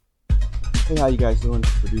Hey, how you guys doing?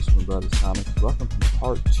 It's producer from Brothers Comics. Welcome to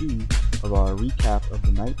part 2 of our recap of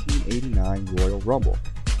the 1989 Royal Rumble.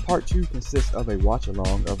 Part 2 consists of a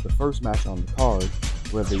watch-along of the first match on the card,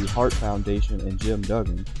 where the Hart Foundation and Jim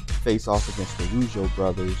Duggan face off against the Rougeau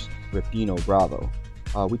brothers with Dino Bravo.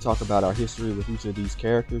 We talk about our history with each of these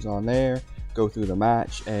characters on there, go through the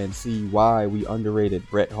match, and see why we underrated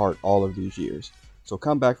Bret Hart all of these years. So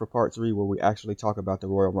come back for part 3 where we actually talk about the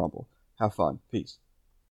Royal Rumble. Have fun. Peace.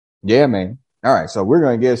 Yeah, man. All right, so we're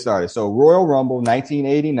going to get started. So Royal Rumble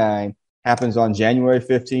 1989 happens on January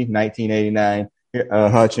 15th, 1989.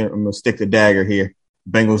 Hutch, I'm going to stick the dagger here.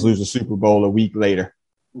 Bengals lose the Super Bowl a week later.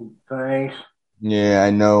 Thanks. Yeah,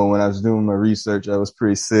 I know. When I was doing my research, I was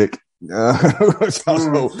pretty sick. Everything seems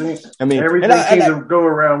to go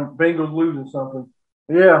around Bengals losing something.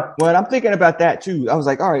 Yeah. Well, I'm thinking about that, too. I was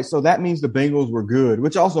like, all right, so that means the Bengals were good,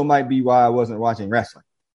 which also might be why I wasn't watching wrestling.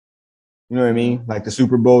 You know what I mean? Like the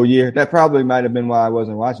Super Bowl year. That probably might have been why I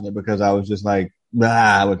wasn't watching it, because I was just like,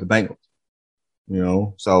 with the Bengals. You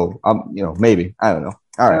know? So, maybe. I don't know.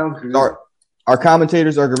 All right. Our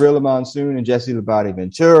commentators are Gorilla Monsoon and Jesse Labate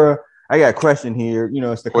Ventura. I got a question here. You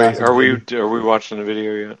know, it's the classic. Wait, are we watching the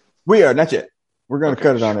video yet? We are, not yet. We're going to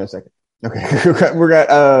cut it on in a second. Okay. we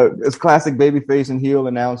got it's classic babyface and heel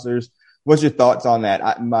announcers. What's your thoughts on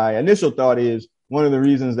that? My initial thought is, one of the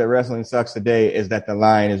reasons that wrestling sucks today is that the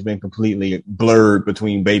line has been completely blurred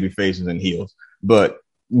between baby faces and heels. But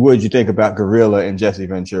what did you think about Gorilla and Jesse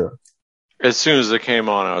Ventura? As soon as it came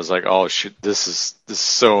on, I was like, "Oh shit, this is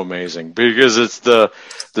so amazing," because it's the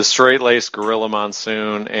straight-laced Gorilla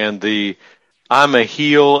Monsoon and the I'm a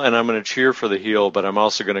heel and I'm going to cheer for the heel, but I'm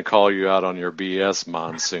also going to call you out on your BS,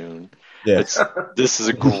 Monsoon. Yes. This is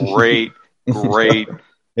a great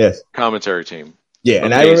yes commentary team. Yeah,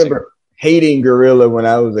 amazing. And I remember hating Gorilla when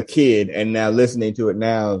I was a kid, and now listening to it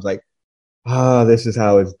now, I was like, this is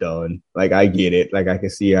how it's done. Like, I get it. Like, I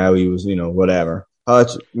can see how he was, whatever.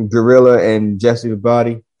 Gorilla and Jesse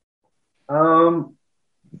Labate.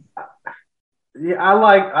 Yeah,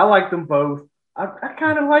 I like them both. I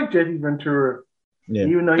kind of like Jesse Ventura. Yeah.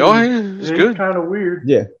 Even though he's good. Kind of weird.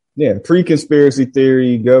 Yeah. Pre-conspiracy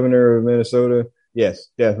theory, governor of Minnesota. Yes,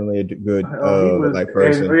 definitely a good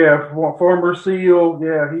person. Former SEAL.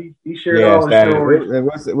 Yeah, he shared all his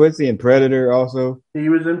stories. What's he in Predator also? He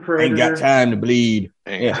was in Predator. Ain't got time to bleed.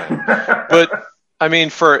 Yeah. But I mean,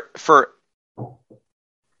 for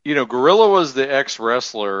Gorilla was the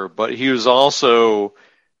ex-wrestler, but he was also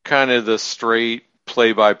kind of the straight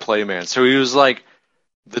play-by-play man. So he was like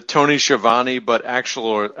the Tony Schiavone, but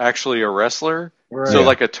actually a wrestler. Right. So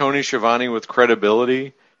like a Tony Schiavone with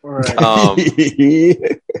credibility. Right.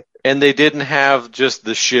 And they didn't have just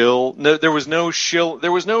the shill. No, there was no shill.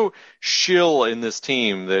 There was no shill in this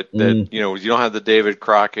team that you don't have the David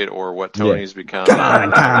Crockett or what Tony's become. Come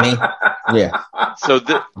on, Tommy. Yeah. So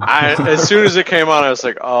as soon as it came on, I was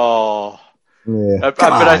like, oh. Yeah. But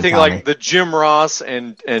I think Tommy. Like the Jim Ross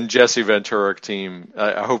and Jesse Ventura team.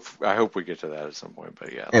 I hope we get to that at some point.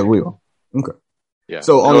 But yeah. And we will. Okay. Yeah.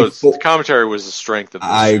 So the commentary was the strength of this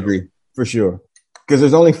I show. agree for sure. Because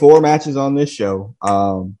there's only 4 matches on this show,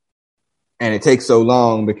 and it takes so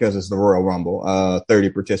long because it's the Royal Rumble,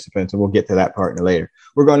 30 participants, and we'll get to that part later.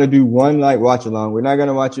 We're going to do one watch along. We're not going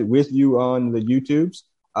to watch it with you on the YouTubes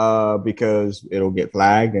because it'll get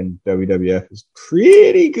flagged, and WWF is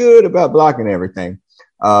pretty good about blocking everything.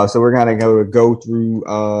 So we're going to go through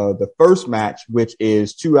the first match, which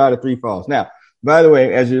is 2 out of 3 falls. Now, by the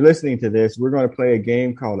way, as you're listening to this, we're going to play a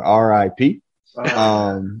game called RIP. That's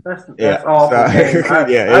awful. So,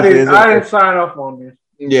 I didn't sign up on this.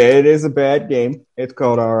 Yeah, it is a bad game. It's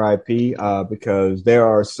called RIP because there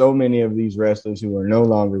are so many of these wrestlers who are no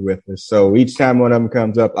longer with us. So each time one of them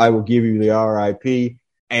comes up, I will give you the RIP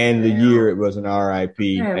and the year it was an RIP.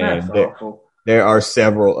 And there are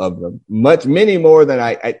several of them, many more than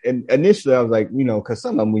and initially I was like, because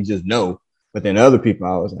some of them we just know, but then other people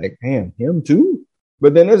I was like, damn, him too.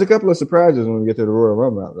 But then there's a couple of surprises when we get to the Royal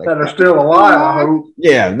Rumble. I was like, that are still alive, I hope.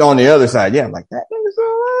 Yeah, on the other side. Yeah, I'm like, that nigga's still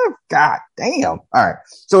alive? God damn. All right.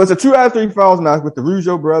 So it's a 2 out of 3 falls match with the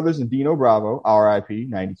Rougeau brothers and Dino Bravo, RIP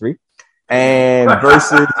 93. And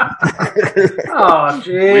versus oh,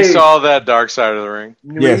 geez. We saw that Dark Side of the Ring.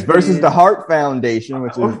 Yes, versus the Hart Foundation,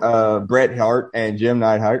 which is Bret Hart and Jim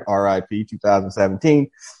Neidhart, RIP 2017.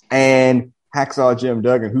 And Hacksaw Jim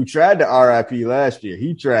Duggan, who tried to RIP last year.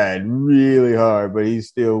 He tried really hard, but he's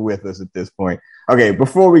still with us at this point. Okay,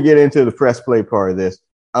 before we get into the press play part of this,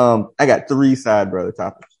 I got 3 side brother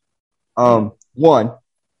topics. One,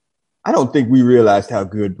 I don't think we realized how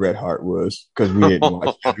good Bret Hart was because we didn't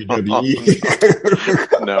watch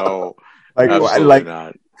WWE. No,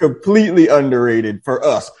 not. completely underrated for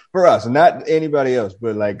us, not anybody else,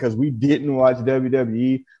 but like, cause we didn't watch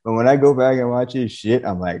WWE. But when I go back and watch his shit,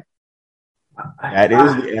 I'm like, that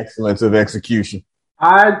is the excellence of execution.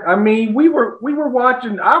 I mean, we were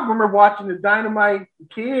watching. I remember watching the Dynamite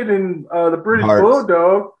Kid and the British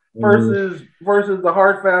Bulldog versus the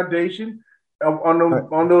Hart Foundation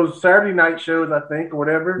on those Saturday night shows, I think, or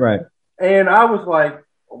whatever. Right. And I was like,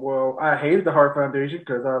 well, I hated the Hart Foundation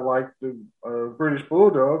because I liked the British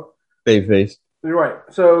Bulldog. Babyface. Right.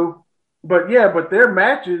 So, but their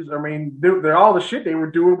matches, I mean, they're all the shit they were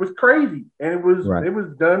doing was crazy, and it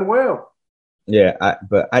was done well. Yeah,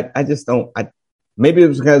 I just don't. Maybe it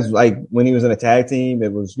was because like when he was in a tag team,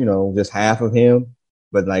 it was just half of him.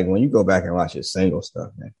 But like when you go back and watch his single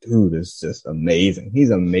stuff, man, dude is just amazing.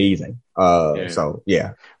 He's amazing. So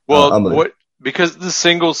yeah. Well, because the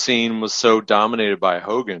single scene was so dominated by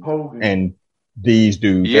Hogan. And these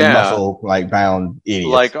dudes, muscle like bound idiots.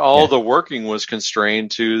 Like all the working was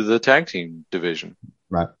constrained to the tag team division.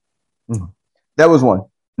 Right. Mm-hmm. That was one.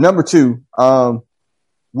 Number two,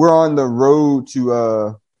 we're on the road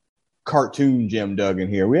to cartoon Jim Duggan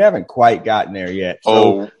here. We haven't quite gotten there yet.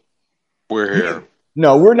 So we're here.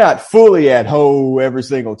 No, we're not fully at Ho every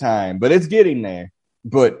single time, but it's getting there.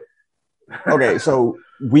 But okay, so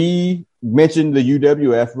we mentioned the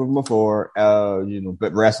UWF from before,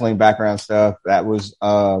 but wrestling background stuff. That was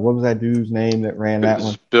what was that dude's name that ran that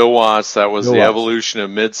one? Bill Watts. That was the evolution of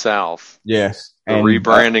Mid-South. Yes. The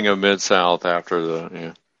rebranding of Mid-South after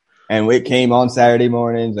the And it came on Saturday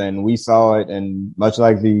mornings, and we saw it. And much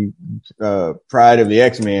like the Pride of the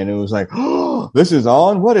X-Men, it was like, oh, this is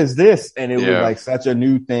on? What is this? And it was like such a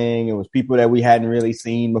new thing. It was people that we hadn't really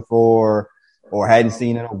seen before or hadn't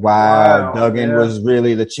seen in a while. Wow, Duggan was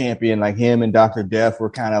really the champion. Like him and Dr. Death were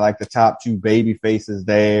kind of like the top two baby faces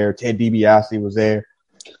there. Ted DiBiase was there.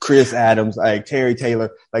 Chris Adams, like Terry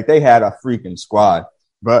Taylor. Like they had a freaking squad.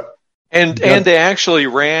 And they actually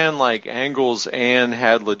ran like angles and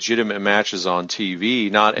had legitimate matches on TV.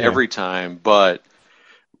 Not every time, but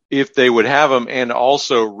if they would have them and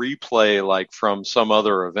also replay like from some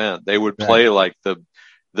other event, they would play like the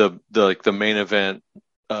main event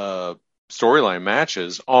storyline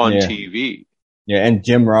matches on TV. Yeah, and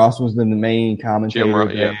Jim Ross was the main commentator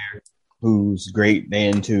there, who's great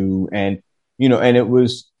then too. And and it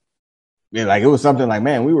was. Yeah, like it was something like,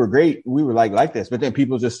 man, we were great. We were like this, but then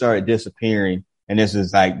people just started disappearing. And this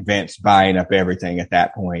is like Vince buying up everything at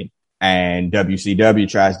that point. And WCW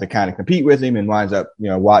tries to kind of compete with him and winds up,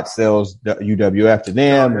 Watts sells UWF to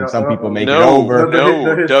them and some people make it over.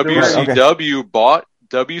 No, WCW bought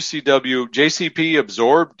WCW. JCP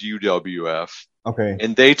absorbed UWF. Okay.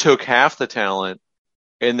 And they took half the talent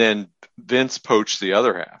and then Vince poached the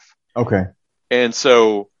other half. Okay. And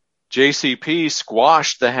so JCP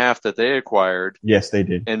squashed the half that they acquired. Yes, they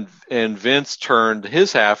did. And Vince turned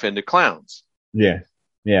his half into clowns. Yeah.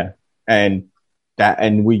 Yeah. And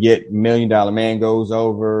we get $1 Million Man goes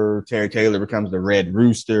over. Terry Taylor becomes the Red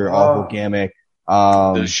Rooster, awful gimmick.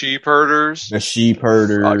 The sheep herders.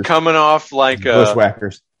 Coming off like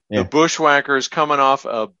Bushwhackers. The Bushwhackers coming off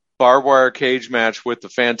a barbed wire cage match with the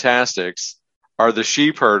Fantastics are the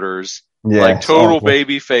sheep herders. Yeah, like total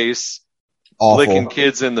baby face. Awful. Licking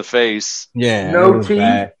kids in the face. Yeah. No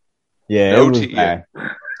teeth. Yeah, it was bad.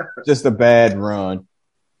 Just a bad run.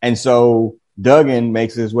 And so Duggan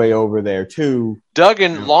makes his way over there too.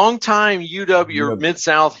 Duggan, longtime UW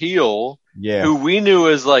Mid-South heel, who we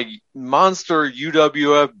knew as like monster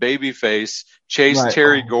UWF babyface, chased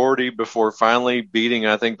Terry Gordy before finally beating,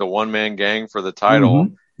 I think, the one-man gang for the title.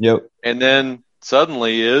 Mm-hmm. Yep. And then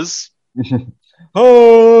suddenly is...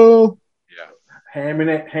 oh! Ham and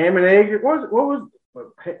egg. What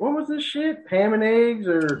was this shit? Ham and eggs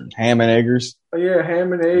or Ham and Eggers? Oh, yeah,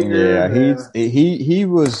 Ham and Eggs. Yeah, he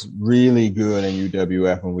was really good in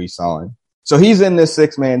UWF when we saw him. So he's in this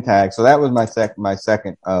 6-man tag. So that was my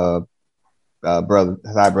second brother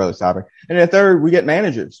topic. And then third, we get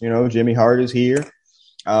managers. Jimmy Hart is here.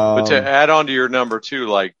 But to add on to your number two,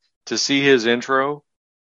 like to see his intro,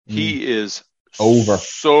 he is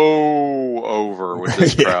so over with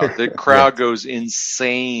this crowd. The crowd goes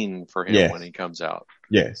insane for him when he comes out.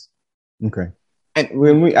 Yes. Okay. And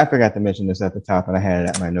I forgot to mention this at the top, and I had it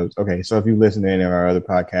at my notes. Okay, so if you listen to any of our other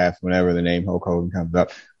podcasts, whenever the name Hulk Hogan comes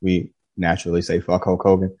up, we naturally say fuck Hulk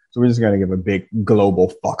Hogan. So we're just going to give a big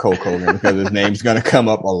global fuck Hulk Hogan because his name's going to come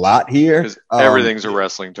up a lot here. Everything's a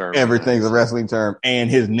wrestling term. Everything's a wrestling term. And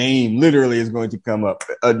his name literally is going to come up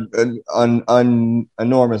an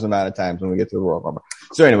enormous amount of times when we get to the Royal Rumble.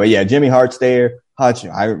 So anyway, Jimmy Hart's there.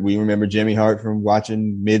 We remember Jimmy Hart from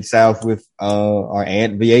watching Mid-South with our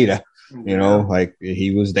Aunt Vieta. You know, like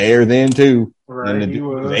he was there then too. Right, and he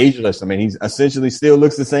was ageless. I mean, he's essentially still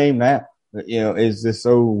looks the same now. You know, it's just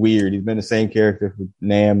so weird. He's been the same character for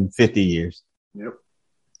 50 years. Yep.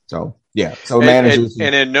 So yeah. So managers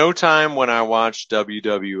and in no time when I watched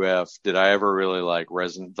WWF did I ever really like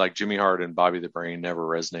Jimmy Hart and Bobby the Brain never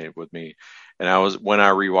resonated with me. And when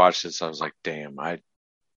I rewatched this, I was like, damn, I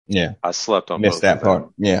slept on missed both that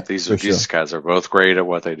part. Yeah. These guys are both great at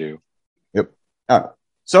what they do. Yep. All right.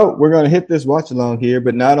 So we're going to hit this watch along here,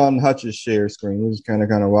 but not on Hutch's share screen. We're just kind of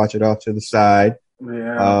going to watch it off to the side.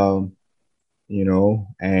 Yeah. You know,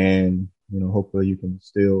 and, you know, hopefully you can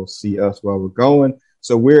still see us while we're going.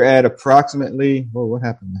 So we're at approximately, what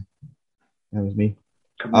happened? That was me.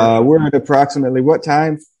 We're at approximately what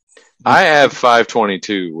time? I have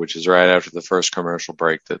 5:22, which is right after the first commercial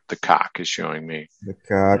break that the cock is showing me. The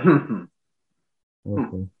cock.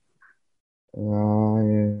 Okay.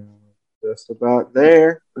 Just about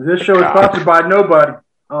there. This show is sponsored by nobody.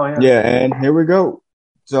 Oh, yeah. Yeah, and here we go.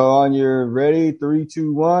 So on your ready, 3,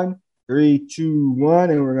 2, 1. 3, 2, 1,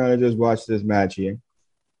 and we're going to just watch this match here.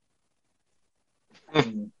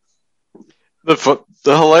 The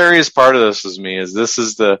hilarious part of this is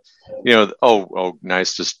the, you know,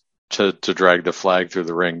 nice just to drag the flag through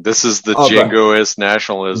the ring. This is the jingoist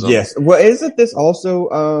nationalism. Yes. Well, isn't this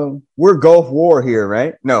also, we're Gulf War here,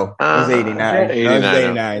 right? No, it was 89.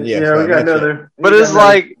 89. Yes. Yeah, we got another. But it's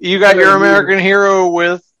like, you got your American hero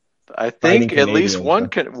with, I think at least one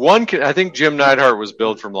I think Jim Neidhart was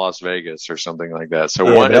billed from Las Vegas or something like that.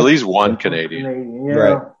 So at least one Canadian. Yeah,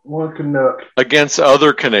 right. One Canuck. Against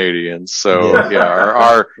other Canadians. So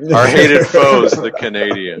our hated foes, the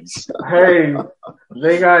Canadians. Hey,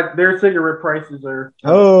 they got their cigarette prices are.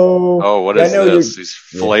 What is this? He's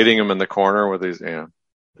filleting them in the corner with these the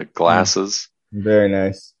glasses. Very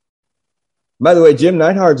nice. By the way, Jim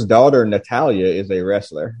Neidhart's daughter, Natalia, is a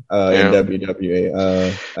wrestler in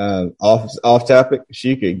WWA. Off topic,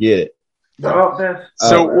 she could get it. What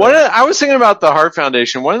I was thinking about the Hart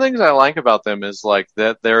Foundation, one of the things I like about them is like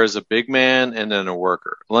that there is a big man and then a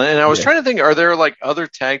worker. And I was trying to think, are there like other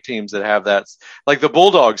tag teams that have that? Like the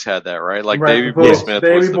Bulldogs had that, right? Like Davey Boy Smith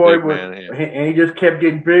was the big man. And he just kept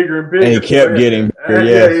getting bigger and bigger. And he kept getting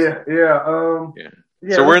bigger,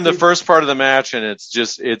 Yeah, so we're in the first part of the match, and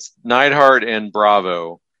it's Neidhart and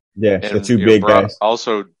Bravo. Yeah, and, the two big guys.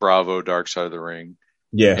 Also Bravo, Dark Side of the Ring.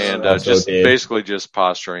 Yeah, and basically just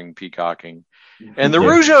posturing, peacocking. And the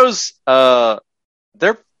Rougeaus,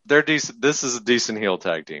 they're decent. This is a decent heel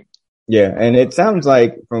tag team. Yeah, and it sounds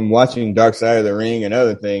like from watching Dark Side of the Ring and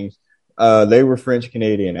other things, they were French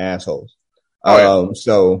Canadian assholes.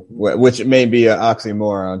 So, which may be an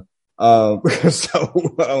oxymoron. It's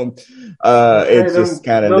just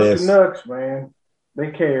kind of this. Canucks, man. They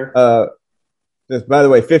care. There's, by the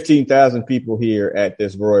way, 15,000 people here at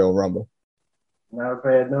this Royal Rumble. Not a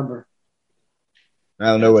bad number. I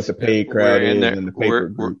don't know what the paid crowd is in the paper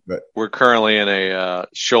group, but we're currently in a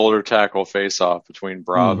shoulder tackle face-off between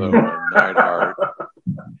Bravo and Neidhart.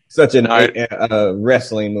 Such a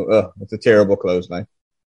wrestling move. It's a terrible clothesline.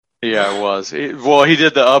 Yeah, it was. He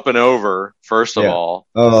did the up and over, first of all.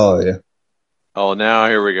 Oh, yeah. Oh, now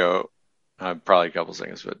here we go. Probably a couple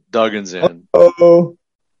seconds, but Duggan's in. Oh.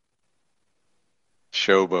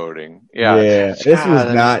 Showboating. Yeah. This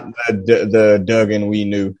was not the Duggan we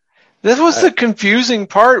knew. This was the confusing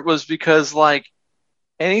part, was because, like,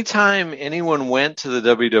 anytime anyone went to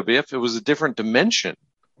the WWF, it was a different dimension.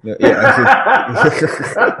 Oh,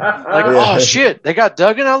 shit, they got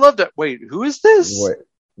Duggan? I love that. Wait, who is this?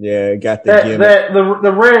 Yeah, got the gimmick.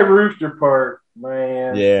 The Red Rooster part,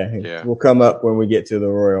 man. Yeah, we'll come up when we get to the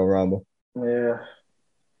Royal Rumble. Yeah.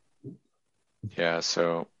 Yeah,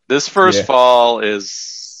 so this first fall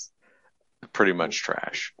is pretty much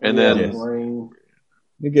trash. And then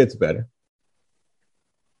it gets better.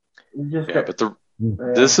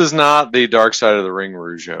 This is not the Dark Side of the Ring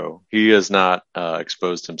Rougeau. He has not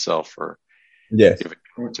exposed himself for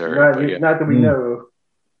commentary. Not that we know.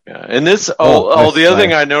 Yeah, and this the other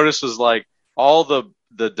thing I noticed was like all the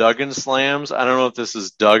Duggan slams. I don't know if this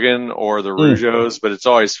is Duggan or the Rougeaus, but it's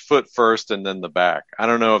always foot first and then the back. I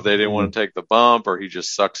don't know if they didn't want to take the bump or he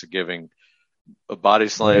just sucks at giving body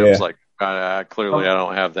slams. Like clearly, I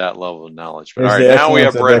don't have that level of knowledge. But all right, now we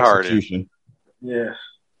have Bret Hart. Yeah.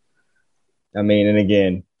 I mean, and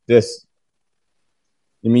again,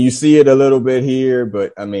 you see it a little bit here,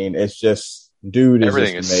 but I mean, it's just, dude,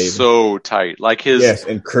 everything is so tight. Like his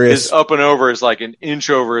up and over is like an inch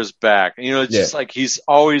over his back. You know, it's just like he's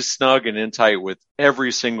always snug and in tight with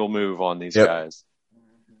every single move on these guys.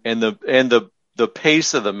 And the the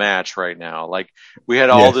pace of the match right now. Like we had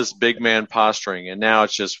all this big man posturing, and now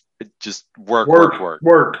it's just work.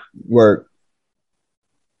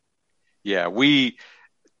 Yeah, we,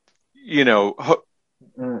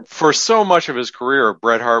 for so much of his career,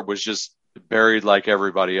 Bret Hart was just buried like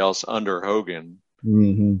everybody else under Hogan.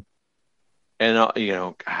 Mm-hmm. And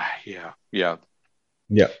yeah.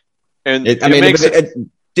 And it makes it a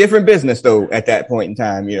different business though at that point in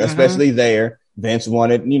time, especially there. Vince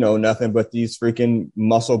wanted, nothing but these freaking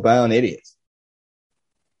muscle bound idiots.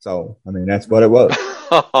 So, I mean, that's what it was.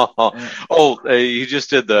 He just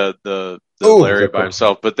did the Larry by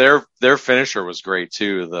himself, but their finisher was great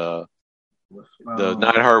too. The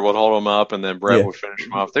Neidhart would hold him up, and then Bret would finish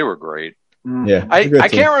him off. They were great. Yeah, I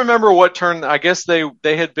can't remember what turn. I guess they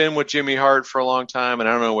had been with Jimmy Hart for a long time, and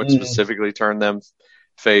I don't know what specifically turned them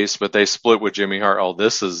face, but they split with Jimmy Hart. Oh,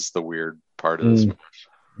 this is the weird part of this match.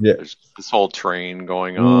 Yeah, there's this whole train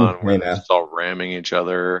going on where they're just all ramming each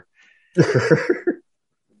other.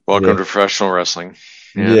 Welcome to professional wrestling.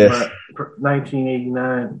 Yeah.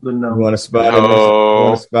 1989. You want to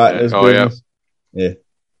spot this business? Yeah.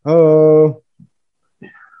 Oh.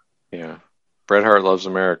 Yeah. Bret Hart loves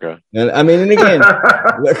America. And again,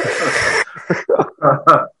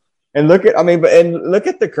 and look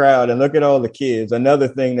at the crowd and look at all the kids. Another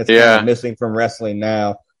thing that's kind of missing from wrestling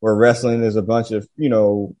now, where wrestling is a bunch of,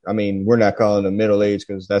 we're not calling them middle age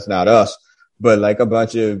because that's not us, but like a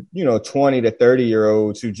bunch of, 20 to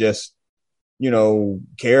 30-year-olds who just,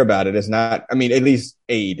 care about it. It's not, at least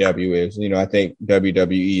AEW is, I think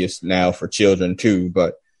WWE is now for children too,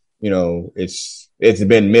 but, it's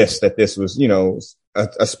been missed that this was,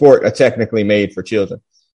 a sport technically made for children.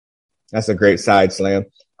 That's a great side slam.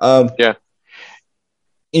 And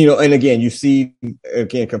again, you see,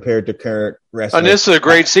 compared to current wrestling. And this is a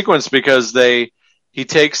great sequence because he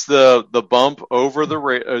takes the bump over the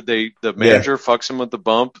manager fucks him with the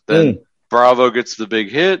bump. Then Bravo gets the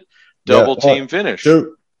big hit, double team finish.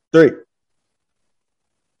 2, 3.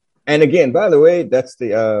 And again, by the way, that's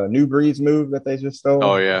the New Breed's move that they just stole.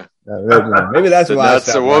 Oh yeah. Maybe that's why.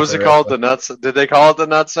 So what was it called? The nuts? Did they call it the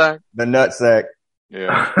nutsack? The nutsack.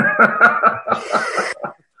 Yeah.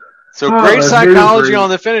 So great psychology on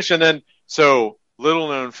the finish, and then so little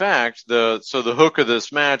known fact: the hook of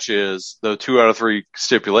this match is the 2 out of 3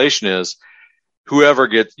 stipulation is whoever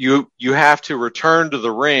gets you have to return to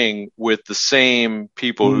the ring with the same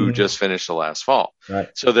people who just finished the last fall. Right.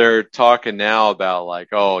 So they're talking now about like,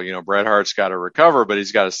 Bret Hart's got to recover, but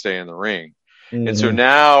he's got to stay in the ring. And so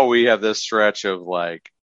now we have this stretch of like,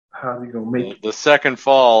 how's he gonna make the second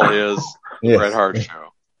fall is the Bret Hart show.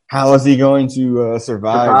 How is he going to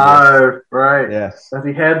survive? Right. Yes. Does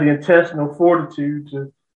he have the intestinal fortitude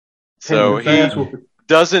to? So he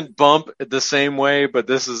doesn't bump the same way, but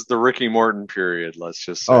this is the Ricky Morton period. Let's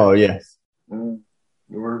just say. Oh yes,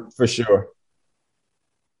 for sure.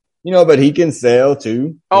 But he can sell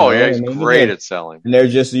too. He's great at selling. And they're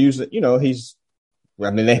just using.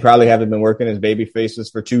 They probably haven't been working as baby faces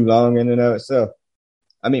for too long in and of itself.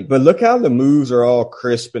 But look how the moves are all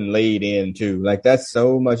crisp and laid in too. Like that's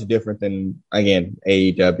so much different than again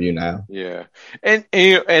AEW now. Yeah, and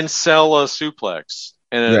sell a suplex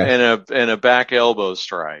and a back elbow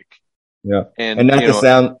strike. Yeah, and not to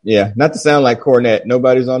sound like Cornette.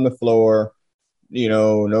 Nobody's on the floor. There's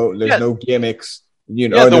no gimmicks. The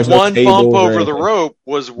one bump over the rope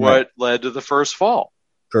was what led to the first fall.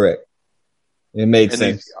 Correct. It made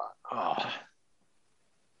sense.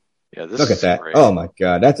 Yeah, look at that. Great. Oh my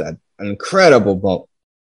God. That's an incredible bump.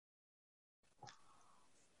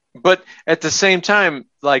 But at the same time,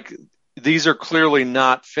 like these are clearly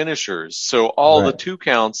not finishers. So all the 2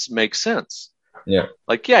 counts make sense. Yeah.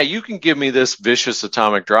 Like, you can give me this vicious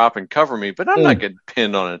atomic drop and cover me, but I'm not getting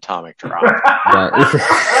pinned on an atomic drop.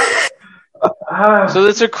 So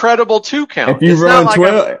it's a credible 2 count. If you run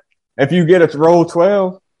 12, if you get a roll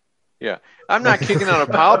 12. Yeah. I'm not kicking out of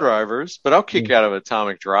pile drivers, but I'll kick out of an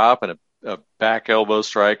atomic drop and a back elbow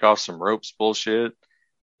strike off some ropes bullshit.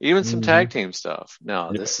 Even some tag team stuff.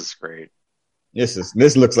 No, this is great.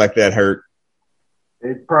 This looks like that hurt.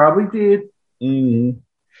 It probably did. Mm-hmm.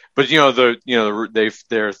 But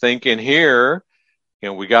they're thinking here,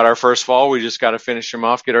 we got our first fall, we just got to finish them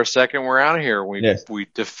off, get our second, we're out of here. We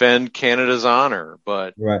defend Canada's honor,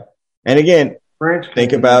 but right. And again,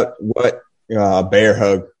 think about what a bear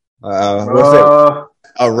hug. What's it?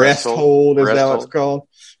 A rest hold is that what it's called?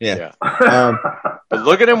 Yeah. But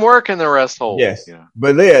look at him working the rest hold. Yes.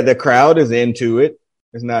 But the crowd is into it.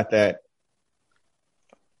 It's not that.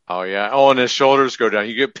 Oh yeah. Oh, and his shoulders go down.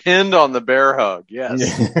 You get pinned on the bear hug. Yes.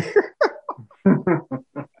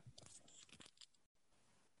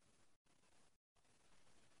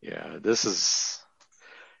 Yeah, this is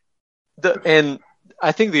and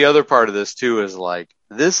I think the other part of this too is like,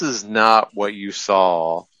 this is not what you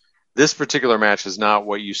saw. This particular match is not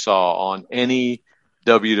what you saw on any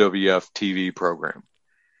WWF TV program.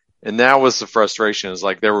 And that was the frustration, is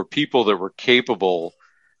like there were people that were capable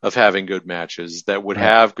of having good matches that would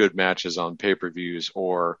have good matches on pay-per-views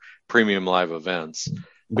or premium live events.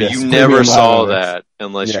 But you never saw that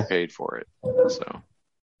unless you paid for it. So.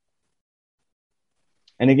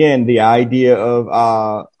 And again, the idea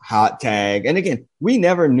of hot tag. And again, we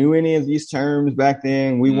never knew any of these terms back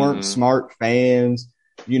then. We weren't smart fans.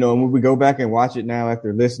 You know, when we go back and watch it now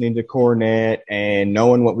after listening to Cornette and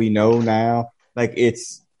knowing what we know now, like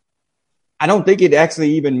I don't think it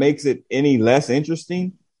actually even makes it any less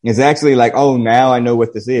interesting. It's actually like, oh, now I know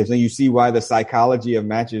what this is. And you see why the psychology of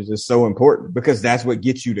matches is so important, because that's what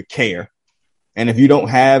gets you to care. And if you don't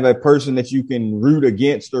have a person that you can root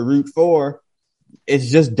against or root for, it's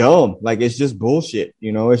just dumb. Like, it's just bullshit.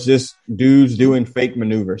 You know, it's just dudes doing fake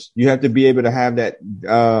maneuvers. You have to be able to have that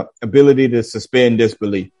ability to suspend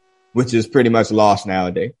disbelief, which is pretty much lost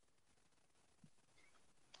nowadays.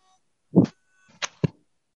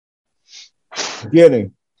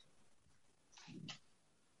 Getting.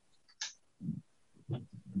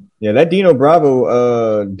 Yeah, that Dino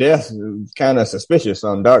Bravo death is kind of suspicious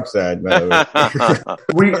on Dark Side, by the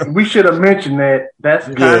way. we should have mentioned that. That's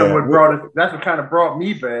kind of what brought it. That's what kind of brought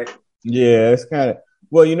me back. Yeah, it's kind of.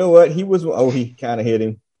 Well, you know what? He kind of hit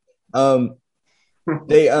him.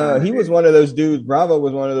 He was one of those dudes. Bravo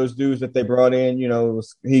was one of those dudes that they brought in. You know,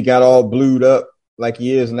 he got all blued up like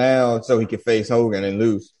he is now, so he could face Hogan and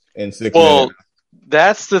lose in 6 minutes.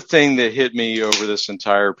 That's the thing that hit me over this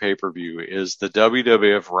entire pay-per-view, is the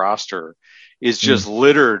WWF roster is just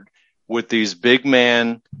littered with these big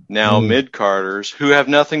man, now mid-carders who have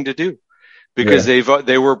nothing to do, because they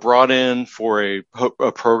were brought in for a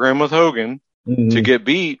program with Hogan to get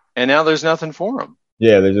beat, and now there's nothing for them.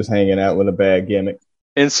 Yeah, they're just hanging out with a bad gimmick.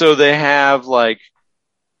 And so they had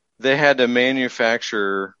to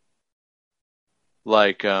manufacture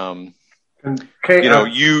you know,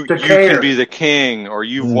 you can be the king, or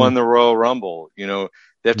you've won the Royal Rumble. You know,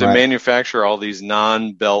 they have to manufacture all these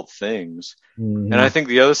non-belt things. And I think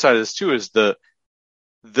the other side of this too is the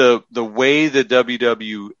way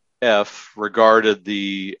the WWF regarded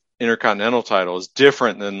the Intercontinental title is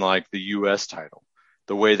different than like the US title.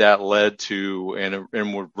 The way that led to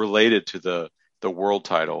and were related to the world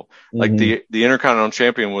title. Like the Intercontinental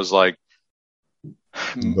champion was like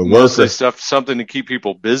mostly something to keep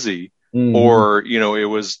people busy. Or, you know, it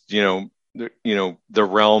was, you know, the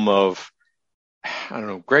realm of, I don't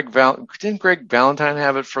know, didn't Greg Valentine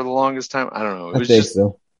have it for the longest time? I don't know.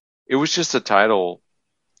 It was just a title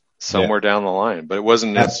somewhere down the line, but it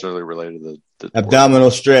wasn't necessarily related to the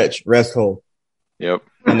abdominal stretch, rest hold. Yep.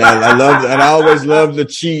 And I always love the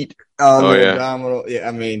cheat on the abdominal. Yeah.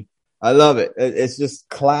 I mean, I love it. It's just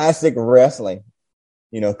classic wrestling,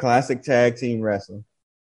 you know, classic tag team wrestling.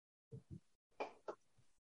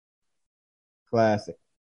 Classic.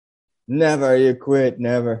 Never you quit.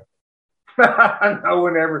 Never. No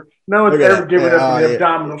one's ever given us the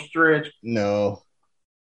abdominal stretch. No.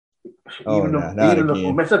 Even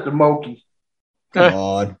except the Moki. Come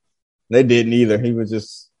on. They didn't either. He was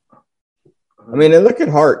just. I mean, and look at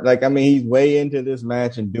Hart. Like, I mean, he's way into this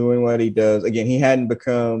match and doing what he does. Again, he hadn't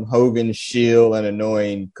become Hogan's shield and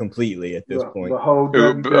annoying completely at this point.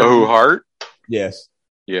 Who, Hart? Yes.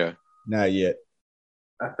 Yeah. Not yet.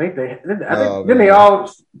 I think didn't they all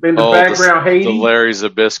in the background hating? The Larry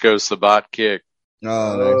Zbyszko Sabat kick.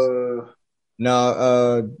 Oh, nice.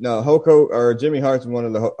 No, Hulk Hogan or Jimmy Hart's one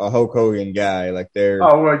of the Hulk Hogan guy. Like they're.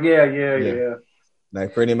 Oh well, yeah.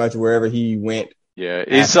 Like pretty much wherever he went. Yeah,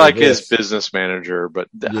 he's like his business manager, but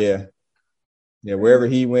yeah, wherever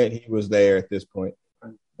he went, he was there at this point.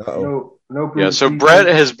 No. Yeah, so Brett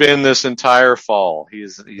has been this entire fall.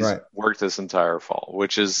 He's worked this entire fall,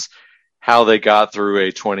 which is how they got through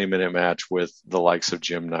a 20-minute match with the likes of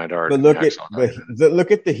Jim Neidhart. But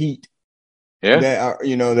look at the heat. Yeah,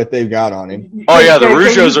 that they've got on him. Oh yeah, the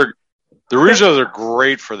Rougeos are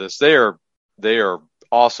great for this. They are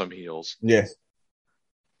awesome heels. Yes.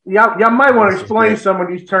 Y'all might want to explain some of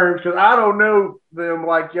these terms, because I don't know them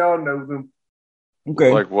like y'all know them.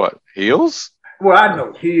 Okay. Like what? Heels? Well, I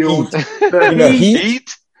know heels.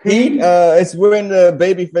 Heat? It's when the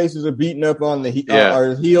baby faces are beating up on the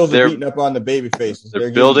or heels are beating up on the baby faces.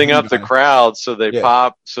 They're building up the crowd so they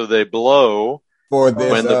pop, so they blow for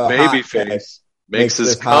this, when the baby face makes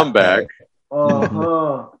his comeback.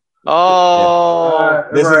 Uh-huh. Oh,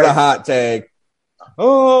 this is a hot tag.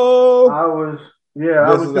 Oh, I was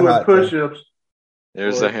doing push-ups.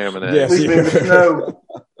 There's a ham and egg. Yes, sleeping in the snow.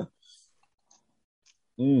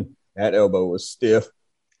 That elbow was stiff.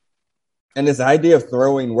 And this idea of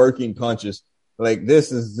throwing working punches, like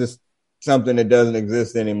this is just something that doesn't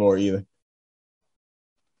exist anymore either.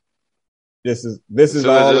 This is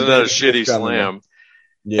all isn't a shitty slam.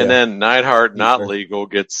 Yeah. And then Neidhart, not legal,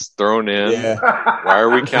 gets thrown in. Yeah. Why are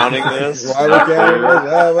we counting this?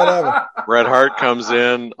 Whatever. Bret Hart comes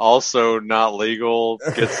in, also not legal,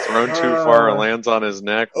 gets thrown too far and lands on his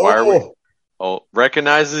neck. Why are we? Oh,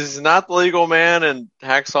 recognizes he's not the legal man, and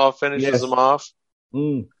Hacksaw finishes him off.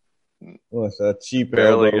 Well, it's a cheap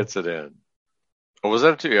barely elbow. Gets it in. Oh, was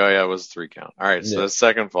that a 2? Oh, yeah, it was a 3 count. All right, so that's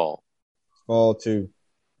second fall. Fall 2.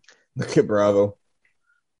 Look at Bravo.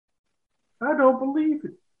 I don't believe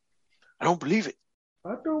it. I don't believe it.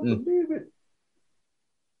 I don't believe it.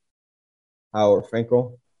 Howard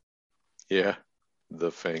Finkel. Yeah,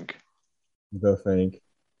 the Fink. The Fink.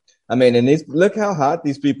 I mean, and look how hot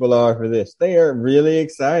these people are for this. They are really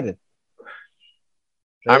excited.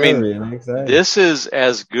 This is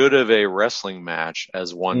as good of a wrestling match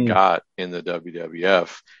as one got in the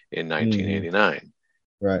WWF in 1989.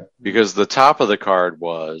 Right. Because the top of the card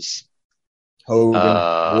was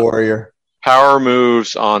Hogan, Warrior. Power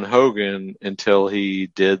moves on Hogan until he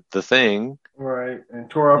did the thing. Right. And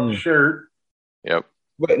tore off the shirt. Yep.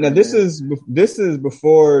 But now this is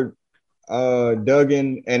before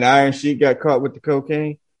Duggan and Iron Sheik got caught with the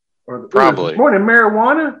cocaine? Or probably. More than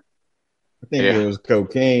marijuana? I think it was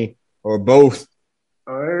cocaine or both.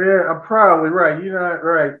 Yeah, I'm probably right. You're not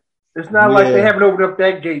right. It's not like they haven't opened up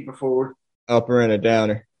that gate before. Upper and a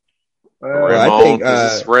downer. Ramon, I think, is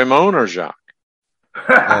this Ramon or Jacques?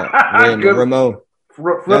 Ramon.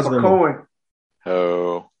 Flip a coin.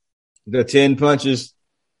 Oh. The 10 punches.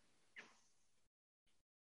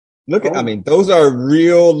 Look at, I mean, those are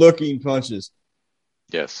real looking punches.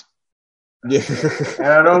 Yes. Yeah.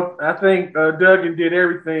 And I think Duggan did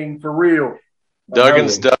everything for real.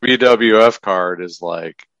 Duggan's WWF card is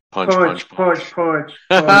like punch. Shitty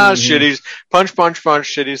punch,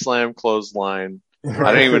 shitty slam, clothesline. I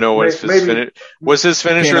don't even know what his finish was. His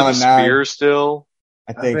finisher the spear still?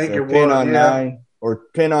 I think so. Pin on 9 or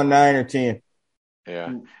 10.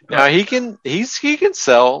 Yeah. Now he can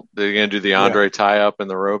sell. They're gonna do the Andre tie up in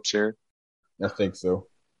the ropes here. I think so.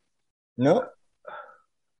 No.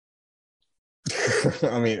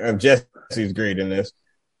 I mean, Jesse's great in this.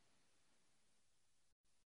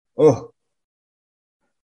 Oh.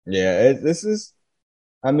 Yeah, this is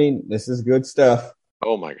good stuff.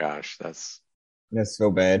 Oh my gosh, that's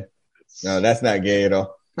so bad. No, that's not gay at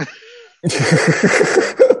all.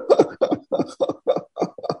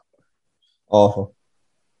 Awful.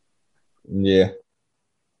 Yeah.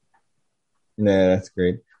 Nah, that's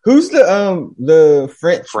great. Who's the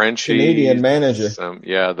French Canadian manager?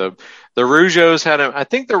 The Rougeaus had I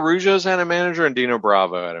think the Rougeaus had a manager and Dino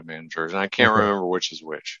Bravo had a manager, and I can't remember which is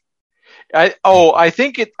which. I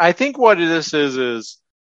think what this is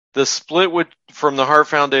the split from the Hart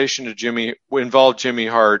Foundation to Jimmy involved Jimmy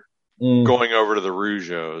Hart going over to the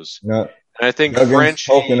Rougeaus. No. And I think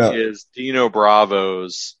Frenchie is Dino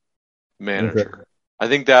Bravo's manager. Okay. I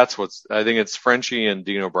think it's Frenchie and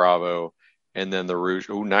Dino Bravo, and then the Rouge.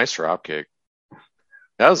 Oh, nice drop kick.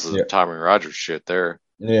 That was the Tommy Rogers shit there.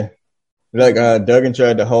 Yeah. Like Duggan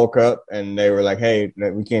tried to Hulk up, and they were like, "Hey,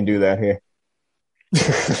 we can't do that here."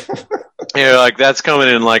 Yeah, like that's coming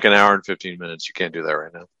in like an hour and 15 minutes. You can't do that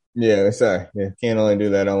right now. Yeah, sorry. Yeah, can't only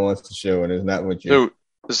do that on once a show, and it's not what you.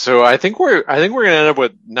 So I think we're gonna end up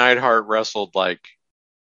with Neidhart wrestled like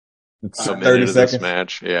a minute of this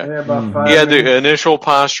match. Yeah, about 5 he had the initial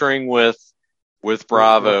posturing with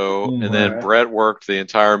Bravo, and then Brett worked the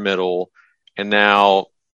entire middle, and now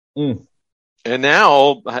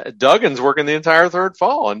Duggan's working the entire third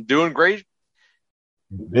fall and doing great.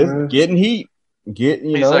 Getting heat.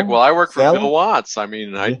 He's like, well, I work for Bill Watts. I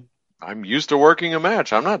mean, I'm used to working a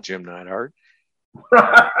match. I'm not Jim Neidhart.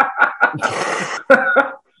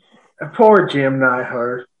 Poor Jim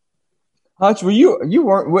Neidhart. Hutch,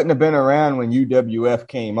 wouldn't have been around when UWF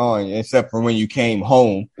came on, except for when you came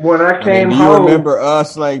home. When I came home, do you remember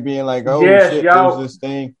us like being like, "Oh shit, there's this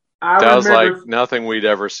thing." That was like nothing we'd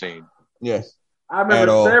ever seen. Yes, I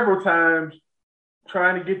remember several times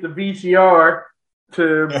trying to get the VCR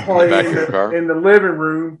to play in the living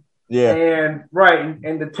room. Yeah, and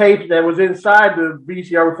the tape that was inside the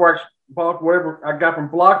VCR before I bought whatever I got from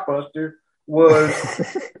Blockbuster was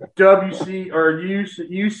WC or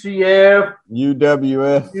UCF,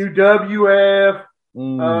 UWF, NWA,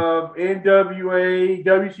 WCW,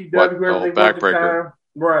 everything backbreaker. At the time.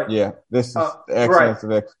 Right. Yeah, this is excellence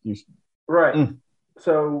of execution. Right.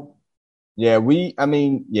 So. Yeah,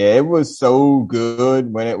 it was so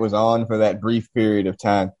good when it was on for that brief period of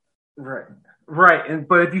time. Right. Right,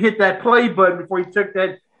 but if you hit that play button before you took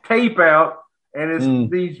that tape out, and it's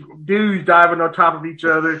these dudes diving on top of each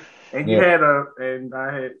other, and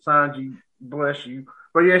I had Sanji, bless you,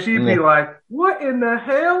 but yeah, she'd be like, "What in the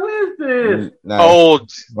hell is this?"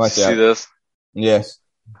 Nice. See this? Yes,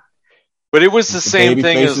 but it was the same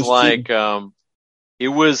thing as like it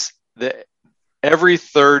was every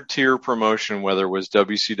third tier promotion, whether it was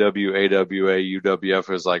WCW, AWA, UWF,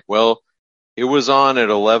 was like, well, it was on at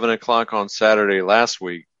 11 o'clock on Saturday last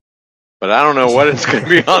week, but I don't know what it's going to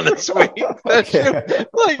be on this week. Like you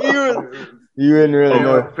didn't really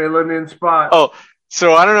know. Filling in spots. Oh,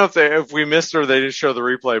 so I don't know if we missed or they just show the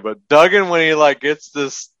replay, but Duggan, when he like gets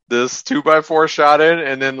this 2x4 shot in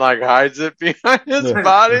and then like hides it behind his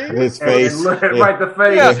body, his face, right, the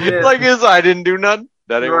face, like his I didn't do nothing.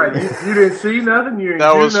 That ain't right. You didn't see nothing. You didn't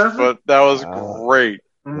do nothing. That was great.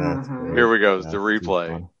 Mm-hmm. Here we go. The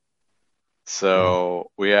replay.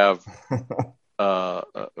 So we have a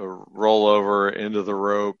rollover into the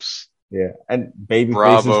ropes. Yeah, and Babyface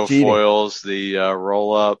Bravo foils the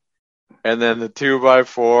roll up, and then the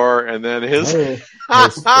 2x4, and then his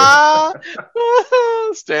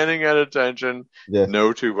standing at attention. Yeah.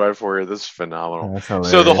 No 2x4 here. This is phenomenal.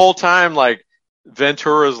 So the whole time, like,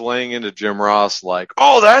 Ventura's laying into Jim Ross like,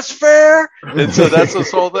 oh, that's fair. And so that's this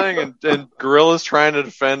whole thing. And Gorilla's trying to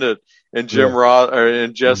defend it. And Ross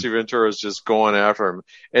and Jesse Ventura is just going after him.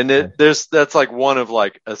 And that's like one of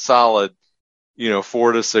like a solid,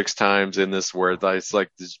 4 to 6 times in this where it's like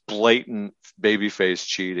this blatant babyface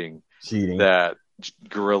cheating that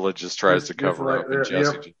Gorilla just tries to cover up and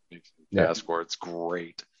Jesse just makes it pass for it. It's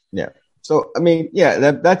great. Yeah. So, I mean,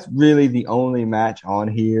 that's really the only match on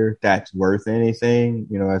here that's worth anything,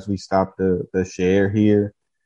 as we stop the share here.